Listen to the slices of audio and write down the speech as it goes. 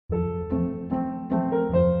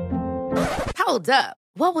Hold up.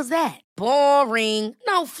 What was that? Boring.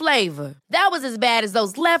 No flavor. That was as bad as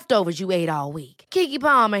those leftovers you ate all week. Keke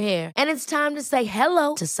Palmer here, and it's time to say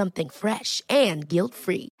hello to something fresh and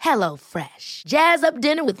guilt-free. Hello Fresh. Jazz up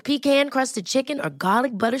dinner with pecan-crusted chicken or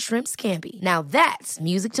garlic butter shrimp scampi. Now that's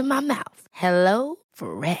music to my mouth. Hello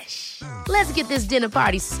Fresh. Let's get this dinner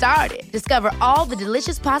party started. Discover all the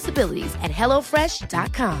delicious possibilities at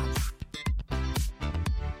hellofresh.com.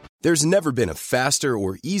 There's never been a faster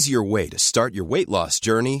or easier way to start your weight loss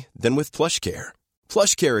journey than with PlushCare.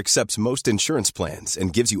 PlushCare accepts most insurance plans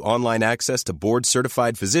and gives you online access to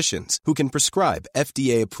board-certified physicians who can prescribe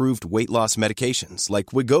FDA-approved weight loss medications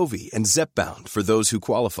like Wegovy and Zepbound for those who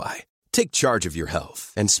qualify. Take charge of your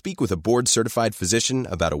health and speak with a board-certified physician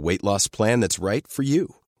about a weight loss plan that's right for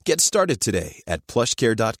you. Get started today at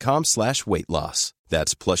plushcare.com/weight loss.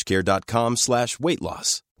 That's plushcare.com/weight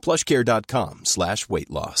loss. plushcare.com/weight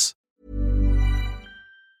loss.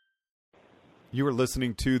 You are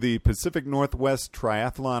listening to the Pacific Northwest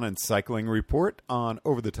Triathlon and Cycling Report on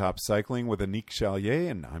Over the Top Cycling with Anik Chalier,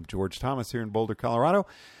 and I'm George Thomas here in Boulder, Colorado.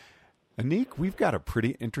 Anik, we've got a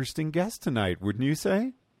pretty interesting guest tonight, wouldn't you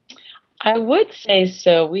say? I would say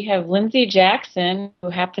so. We have Lindsay Jackson,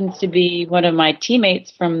 who happens to be one of my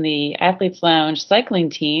teammates from the Athletes Lounge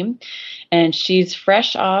cycling team, and she's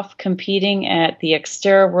fresh off competing at the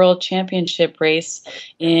Xterra World Championship race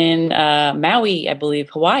in Maui, I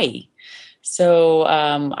believe, Hawaii. So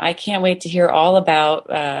I can't wait to hear all about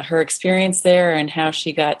her experience there and how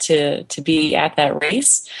she got to be at that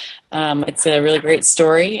race. It's a really great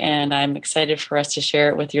story, and I'm excited for us to share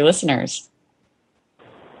it with your listeners.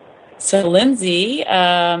 So, Lindsay,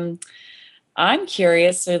 I'm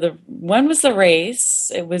curious. So, when was the race?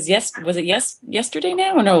 It was yesterday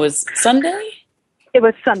now? Or no, it was Sunday? It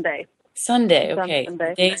was Sunday. Sunday. Okay,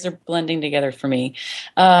 Sunday. Days are blending together for me.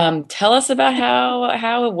 Tell us about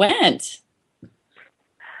how it went.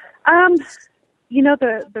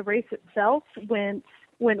 The race itself went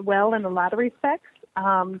well in a lot of respects.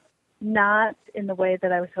 Not in the way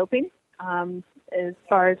that I was hoping. As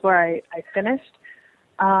far as where I finished.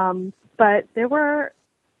 But there were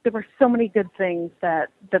so many good things that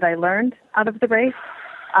I learned out of the race.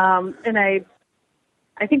 And I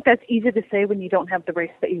think that's easy to say when you don't have the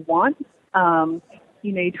race that you want.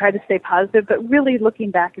 You try to stay positive, but really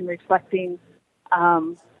looking back and reflecting,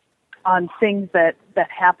 on things that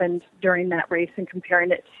happened during that race and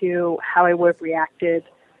comparing it to how I would have reacted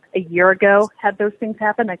a year ago had those things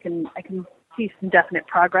happened, I can see some definite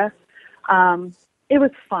progress. It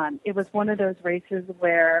was fun. It was one of those races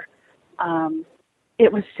where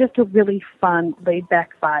it was just a really fun,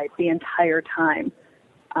 laid-back vibe the entire time.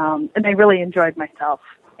 And I really enjoyed myself.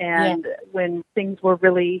 And when things were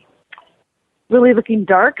really, really looking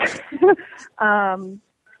dark, I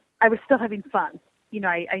was still having fun.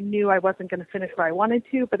 I knew I wasn't going to finish where I wanted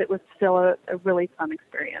to, but it was still a really fun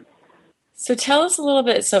experience. So tell us a little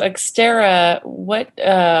bit. So Xterra, what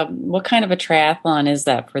kind of a triathlon is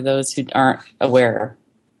that for those who aren't aware?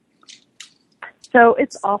 So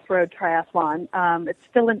it's off-road triathlon. It's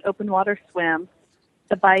still an open water swim.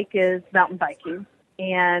 The bike is mountain biking,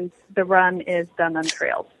 and the run is done on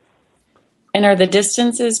trails. And are the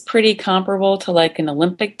distances pretty comparable to like an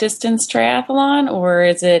Olympic distance triathlon, or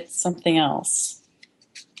is it something else?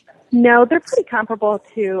 No, they're pretty comparable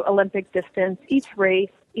to Olympic distance. Each race,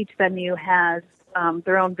 each venue has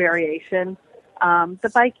their own variation. The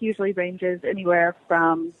bike usually ranges anywhere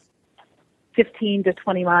from 15 to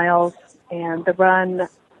 20 miles, and the run,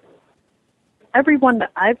 every one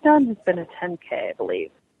that I've done has been a 10K, I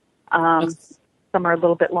believe. Some are a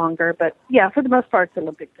little bit longer, but yeah, for the most part, it's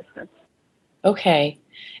Olympic distance. Okay.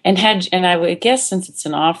 And I would guess since it's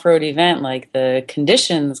an off-road event, like the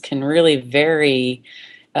conditions can really vary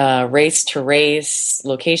race to race,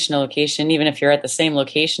 location to location. Even if you're at the same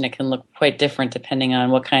location, it can look quite different depending on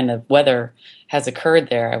what kind of weather has occurred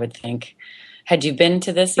there, I would think. Had you been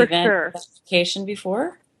to this event location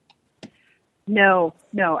before? No.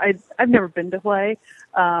 I've never been to Hawaii.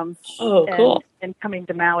 Cool. And coming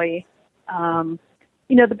to Maui,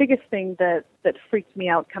 the biggest thing that freaked me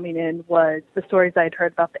out coming in was the stories I had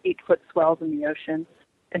heard about the 8-foot swells in the ocean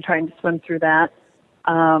and trying to swim through that.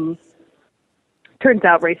 Turns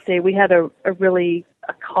out race day, we had a really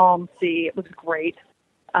calm sea. It was great.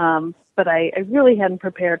 But I really hadn't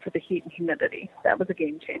prepared for the heat and humidity. That was a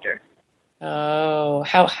game changer. Oh,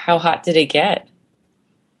 how hot did it get?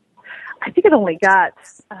 I think it only got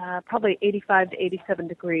probably 85 to 87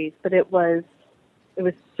 degrees, but it was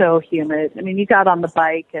so humid. I mean, you got on the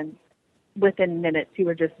bike and within minutes you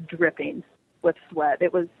were just dripping with sweat.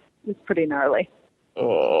 It was pretty gnarly.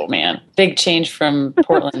 Oh man, big change from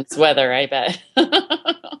Portland's weather, I bet.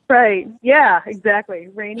 Right. Yeah, exactly.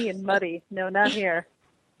 Rainy and muddy. No, not here.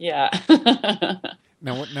 Yeah.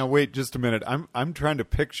 Now wait just a minute. I'm trying to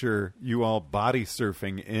picture you all body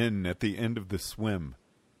surfing in at the end of the swim.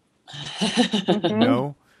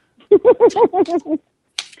 No?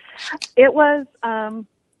 It was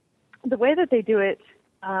the way that they do it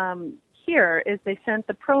here is they sent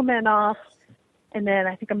the pro men off, and then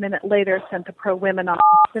I think a minute later sent the pro women off.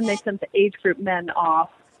 Then they sent the age group men off,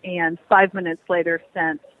 and 5 minutes later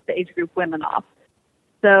sent the age group women off.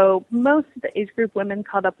 So most of the age group women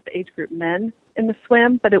caught up with the age group men in the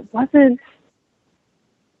swim, but it was a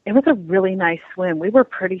really nice swim. We were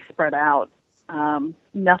pretty spread out.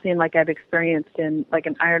 Nothing like I've experienced in like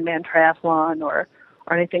an Ironman triathlon or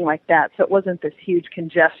anything like that. So it wasn't this huge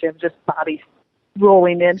congestion of just bodies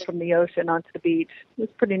rolling in from the ocean onto the beach. It was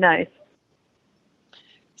pretty nice.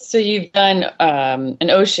 So you've done an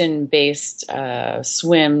ocean-based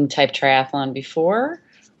swim type triathlon before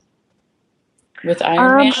with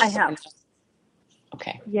Ironman? I have.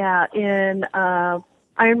 Okay. Yeah, in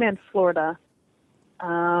Ironman Florida.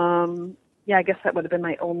 Yeah, I guess that would have been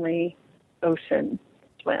my only ocean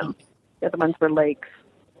swim. The other ones were lakes.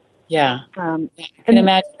 Yeah. I can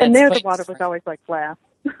imagine. And there the water was always like glass.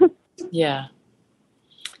 Yeah.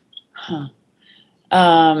 Huh.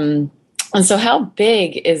 And so how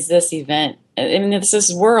big is this event? I mean, this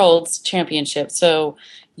is World's Championship, so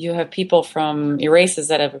you have people from races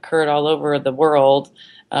that have occurred all over the world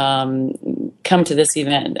come to this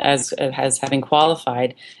event as having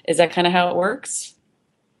qualified. Is that kind of how it works?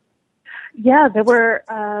 Yeah, there were,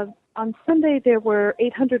 on Sunday, there were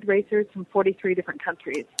 800 racers from 43 different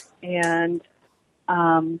countries. And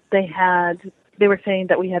they were saying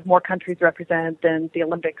that we had more countries represented than the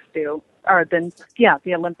Olympics do, or the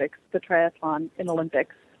Olympics, the triathlon in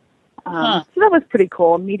Olympics. So that was pretty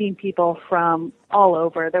cool, meeting people from all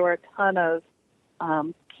over. There were a ton of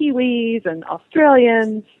Kiwis and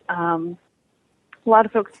Australians, a lot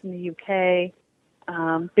of folks from the UK,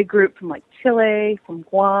 big group from like Chile, from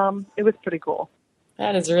Guam. It was pretty cool.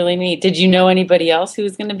 That is really neat. Did you know anybody else who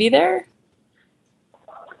was going to be there?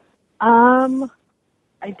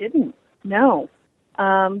 I didn't. No.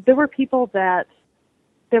 There were people there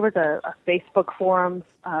was a Facebook forum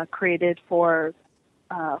created for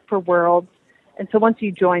Worlds, and so once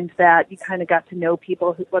you joined that, you kind of got to know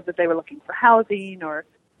people whether they were looking for housing or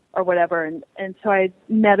whatever, and so I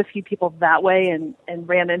met a few people that way and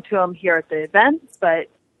ran into them here at the event, but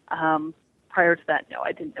prior to that, no,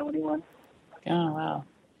 I didn't know anyone. Oh, wow.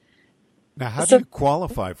 Now, how do you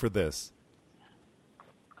qualify for this?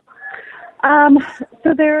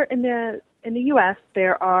 So there in the U.S.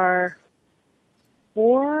 there are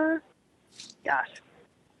 4. Gosh,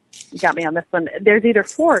 you got me on this one. There's either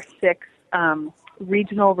 4 or 6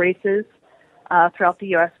 regional races throughout the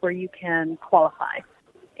U.S. where you can qualify,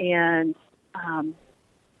 and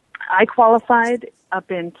I qualified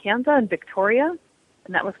up in Kansas and Victoria,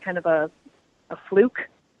 and that was kind of a fluke.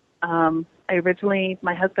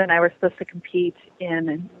 My husband and I were supposed to compete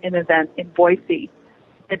in an event in Boise.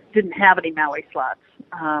 It didn't have any Maui slots.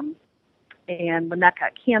 And when that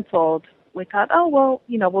got canceled, we thought, oh, well,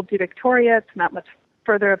 we'll do Victoria. It's not much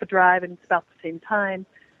further of a drive, and it's about the same time.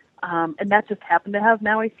 And that just happened to have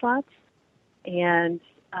Maui slots. And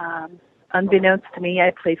unbeknownst to me,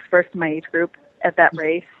 I placed first in my age group at that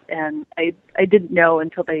race. And I didn't know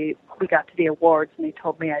until we got to the awards, and they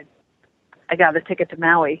told me I got a ticket to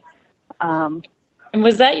Maui. And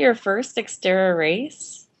was that your first Xterra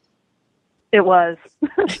race? It was.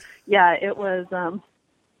 Yeah, it was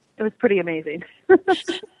pretty amazing.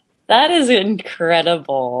 That is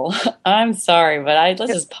incredible. I'm sorry, but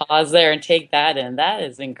let's just pause there and take that in. That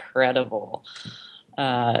is incredible.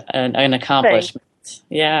 An accomplishment. Thanks.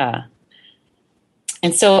 Yeah.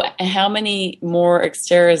 And so how many more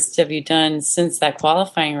Xterras have you done since that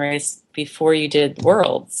qualifying race before you did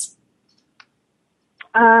Worlds?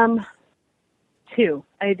 2.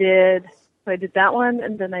 I did that one,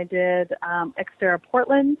 and then I did Xterra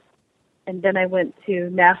Portland, and then I went to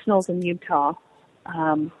Nationals in Utah,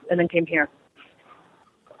 and then came here.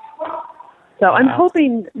 So wow. I'm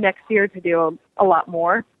hoping next year to do a lot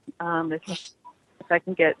more, if I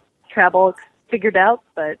can get travel figured out.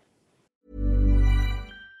 But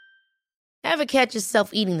ever catch yourself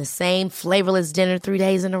eating the same flavorless dinner 3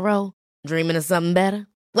 days in a row? Dreaming of something better?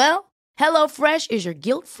 Well, HelloFresh is your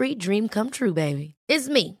guilt-free dream come true, baby. It's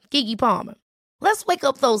me, Keke Palmer. Let's wake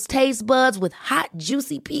up those taste buds with hot,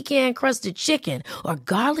 juicy pecan-crusted chicken or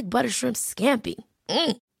garlic butter shrimp scampi.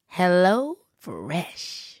 Hello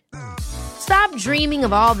Fresh. Stop dreaming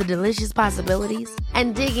of all the delicious possibilities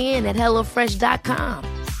and dig in at HelloFresh.com.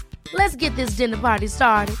 Let's get this dinner party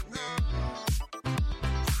started.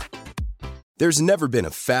 There's never been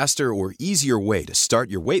a faster or easier way to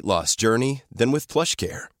start your weight loss journey than with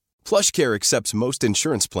PlushCare. PlushCare accepts most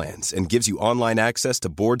insurance plans and gives you online access to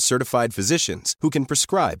board-certified physicians who can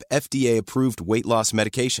prescribe FDA-approved weight loss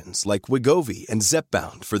medications like Wegovy and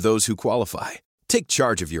Zepbound for those who qualify. Take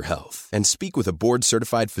charge of your health and speak with a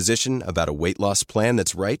board-certified physician about a weight loss plan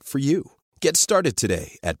that's right for you. Get started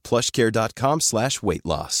today at plushcare.com/weight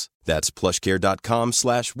loss. That's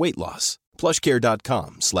plushcare.com/weight loss.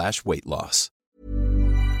 plushcare.com/weight loss.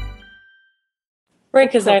 Right,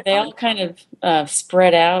 because are they all kind of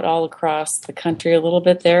spread out all across the country a little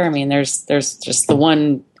bit there? I mean, there's just the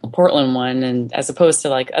one Portland one, and as opposed to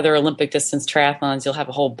like other Olympic distance triathlons, you'll have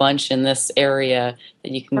a whole bunch in this area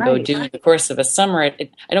that you can go do in the course of a summer. I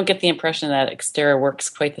don't get the impression that Xterra works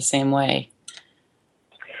quite the same way.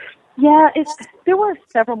 Yeah, there were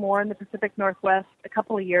several more in the Pacific Northwest a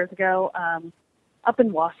couple of years ago. Up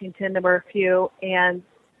in Washington, there were a few, and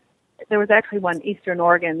there was actually one Eastern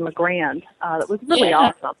Oregon, La Grande, that was really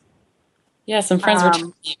awesome. Yeah, some friends were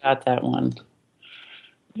telling me about that one.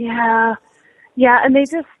 Yeah, and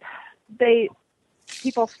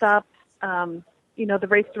people stopped, the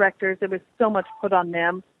race directors, there was so much put on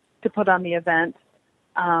them to put on the event,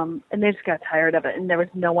 and they just got tired of it, and there was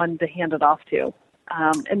no one to hand it off to.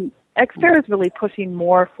 And Xterra is really pushing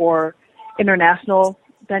more for international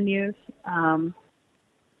venues.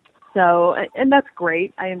 And that's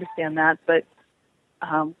great. I understand that, but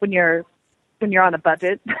when you're on a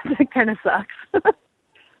budget, it kind of sucks.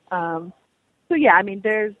 So yeah, I mean,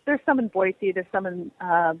 there's some in Boise, there's some in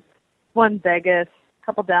one Vegas, a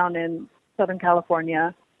couple down in Southern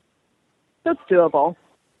California. So it's doable.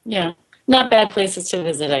 Yeah, not bad places to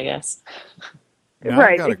visit, I guess. Now,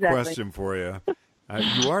 right, I've got exactly. a question for you.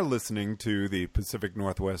 You are listening to the Pacific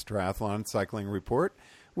Northwest Triathlon Cycling Report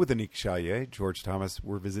with Anik Chalier, George Thomas.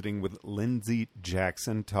 We're visiting with Lindsey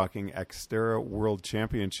Jackson, talking Xterra World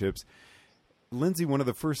Championships. Lindsey, one of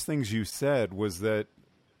the first things you said was that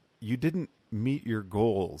you didn't meet your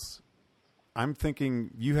goals. I'm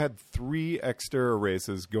thinking you had 3 Xterra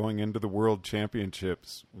races going into the World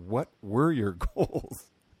Championships. What were your goals?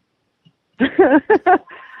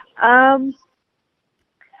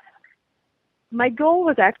 My goal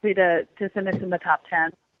was actually to finish in the top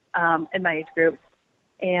 10 in my age group.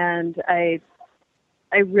 And I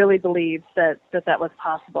really believed that was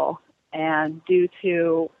possible. And due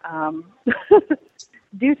to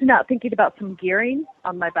not thinking about some gearing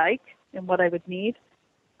on my bike and what I would need,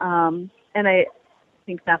 and I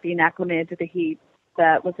think not being acclimated to the heat,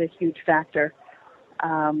 that was a huge factor.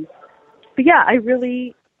 But yeah, I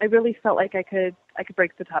really felt like I could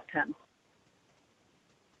break the top 10.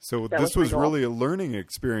 So this was really a learning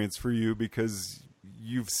experience for you, because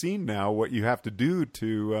you've seen now what you have to do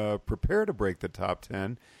to prepare to break the top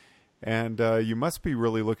 10, and you must be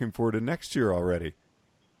really looking forward to next year already.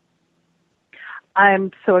 I'm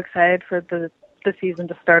so excited for the season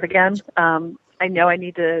to start again. I know I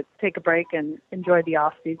need to take a break and enjoy the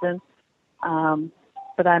off season,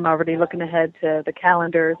 but I'm already looking ahead to the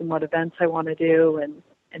calendars and what events I want to do, and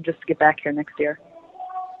just to get back here next year.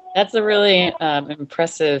 That's a really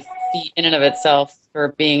impressive feat in and of itself, for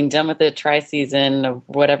being done with the tri-season of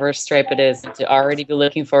whatever stripe it is, to already be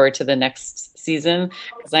looking forward to the next season.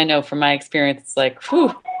 Because I know from my experience, it's like,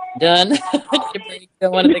 whew, done.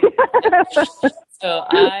 Don't want to So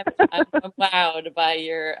I'm wowed by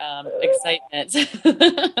your excitement.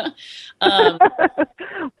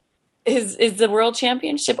 Is the World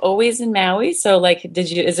Championship always in Maui? So, like, have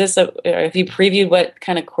you previewed what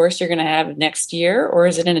kind of course you're going to have next year, or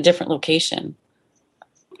is it in a different location?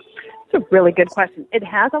 It's a really good question. It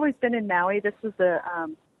has always been in Maui. This was the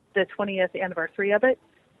 20th anniversary of it.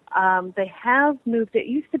 They have moved. It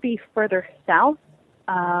used to be further south,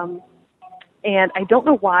 and I don't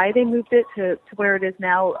know why they moved it to where it is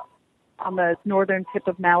now on the northern tip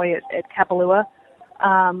of Maui at Kapalua.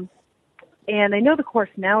 And I know the course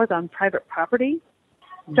now is on private property,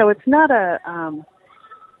 so it's not a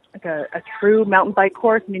true mountain bike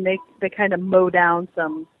course. I mean, they kind of mow down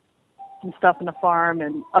some stuff in the farm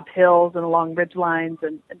and up hills and along ridge lines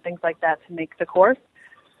and things like that to make the course.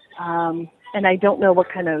 And I don't know what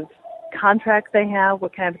kind of contract they have,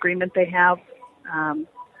 what kind of agreement they have,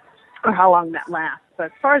 or how long that lasts. But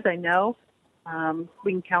as far as I know,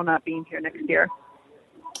 we can count on being here next year.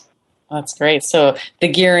 That's great. So the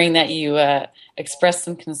gearing that you expressed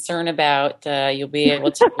some concern about, you'll be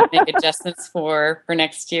able to make adjustments for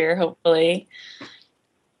next year, hopefully.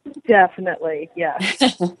 Definitely, yeah.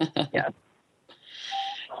 Yeah.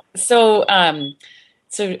 So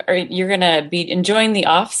So you're going to be enjoying the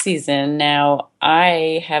off season. Now,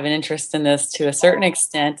 I have an interest in this to a certain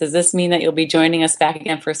extent. Does this mean that you'll be joining us back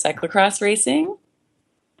again for cyclocross racing?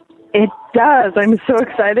 It does. I'm so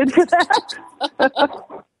excited for that.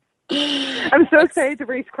 I'm so excited to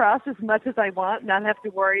race cross as much as I want, not have to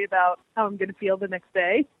worry about how I'm going to feel the next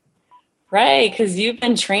day. Right, because you've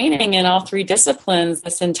been training in all three disciplines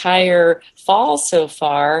this entire fall so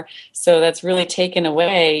far. So that's really taken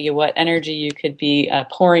away what energy you could be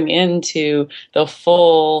pouring into the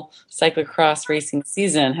full cyclocross racing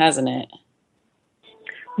season, hasn't it?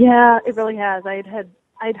 Yeah, it really has.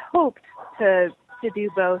 I'd hoped to do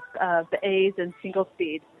both the A's and single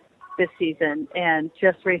speed this season, and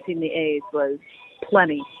just racing the A's was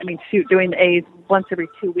plenty. I mean, shoot, doing the A's once every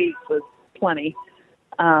 2 weeks was plenty.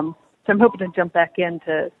 So I'm hoping to jump back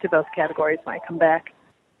into both categories when I come back.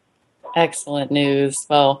 Excellent news.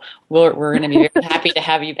 Well, we're going to be very happy to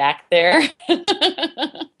have you back there.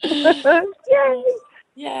 Yay!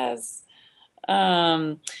 Yes.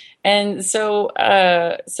 And so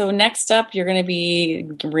next up, you're going to be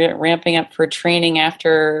ramping up for training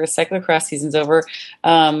after cyclocross season's over.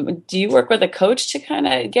 Do you work with a coach to kind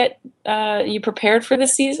of get you prepared for the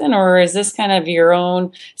season, or is this kind of your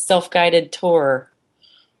own self-guided tour?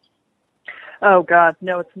 Oh, God,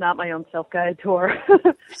 no, it's not my own self-guided tour.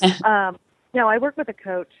 No, I work with a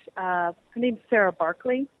coach. Her name's Sarah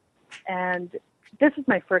Barkley, and this is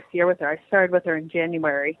my first year with her. I started with her in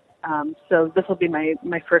January, so this will be my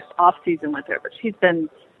first off-season with her. But she's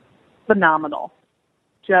been phenomenal,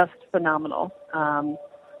 just phenomenal.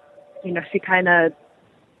 She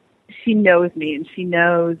knows me, and she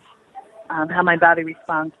knows how my body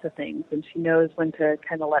responds to things, and she knows when to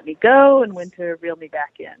kind of let me go and when to reel me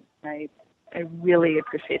back in. I really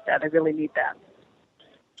appreciate that. I really need that.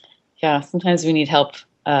 Yeah, sometimes we need help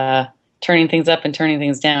turning things up and turning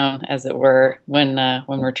things down, as it were, when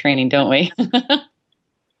we're training, don't we?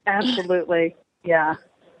 Absolutely. Yeah.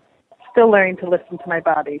 Still learning to listen to my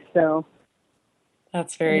body, so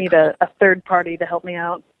that's very I need cool. a third party to help me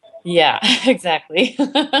out. Yeah, exactly.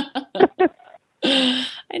 I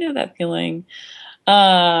know that feeling.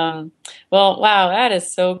 Well, wow, that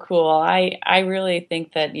is so cool. I really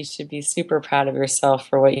think that you should be super proud of yourself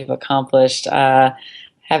for what you've accomplished.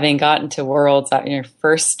 Having gotten to Worlds on your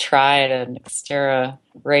first try at an Xterra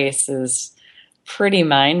race is pretty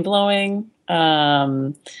mind-blowing.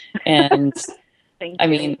 And I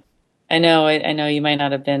mean, I know you might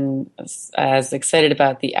not have been as excited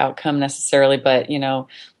about the outcome necessarily, but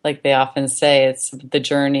like they often say, it's the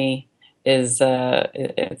journey. It's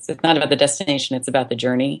not about the destination, it's about the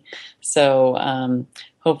journey. So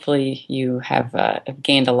hopefully you have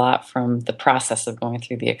gained a lot from the process of going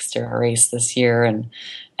through the Xterra race this year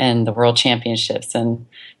and the World Championships, and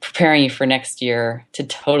preparing you for next year to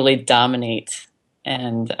totally dominate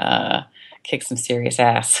and kick some serious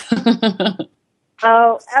ass.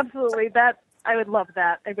 Oh, absolutely. That I would love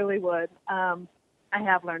that. I really would. I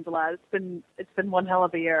have learned a lot. It's been one hell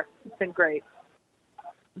of a year. It's been great.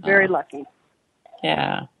 Very lucky.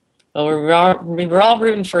 Yeah. Well, we're all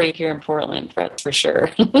rooting for you here in Portland, that's for sure.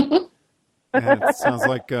 And it sounds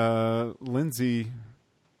like Lindsay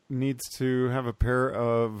needs to have a pair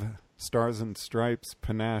of Stars and Stripes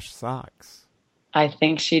Panache socks. I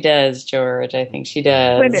think she does, George. I think she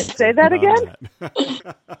does. Wait a minute, say that again?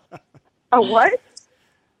 A what?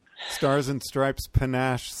 Stars and Stripes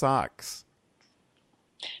Panache socks.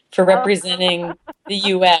 For representing the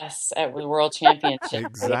U.S. at the World Championship.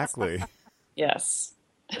 Exactly. Yes.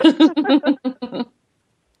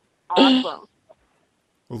 Awesome.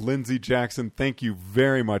 Well, Lindsay Jackson, thank you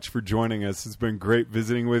very much for joining us. It's been great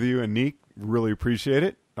visiting with you. And Nick, really appreciate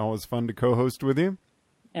it. Always fun to co-host with you.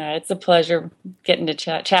 Yeah, it's a pleasure getting to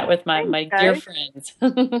chat with my dear friends.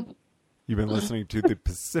 You've been listening to the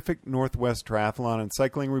Pacific Northwest Triathlon and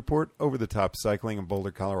Cycling Report, Over the Top Cycling in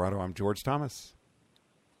Boulder, Colorado. I'm George Thomas.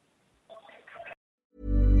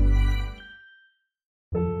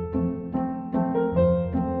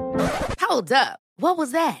 Hold up. What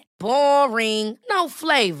was that? Boring. No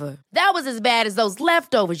flavor. That was as bad as those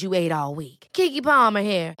leftovers you ate all week. Keke Palmer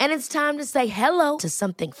here, and it's time to say hello to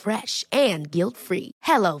something fresh and guilt-free.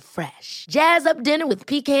 Hello Fresh. Jazz up dinner with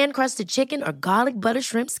pecan-crusted chicken or garlic butter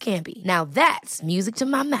shrimp scampi. Now that's music to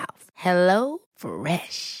my mouth. Hello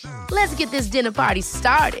Fresh. Let's get this dinner party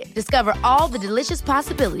started. Discover all the delicious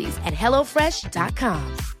possibilities at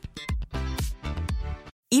HelloFresh.com.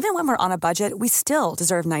 Even when we're on a budget, we still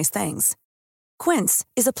deserve nice things. Quince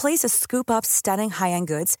is a place to scoop up stunning high-end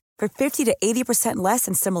goods for 50 to 80% less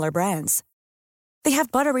than similar brands. They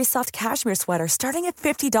have buttery soft cashmere sweaters starting at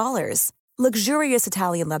 $50, luxurious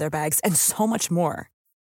Italian leather bags, and so much more.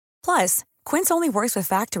 Plus, Quince only works with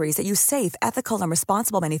factories that use safe, ethical, and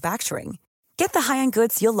responsible manufacturing. Get the high-end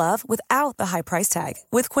goods you'll love without the high price tag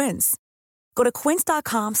with Quince. Go to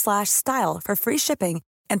quince.com/style for free shipping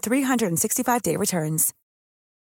and 365-day returns.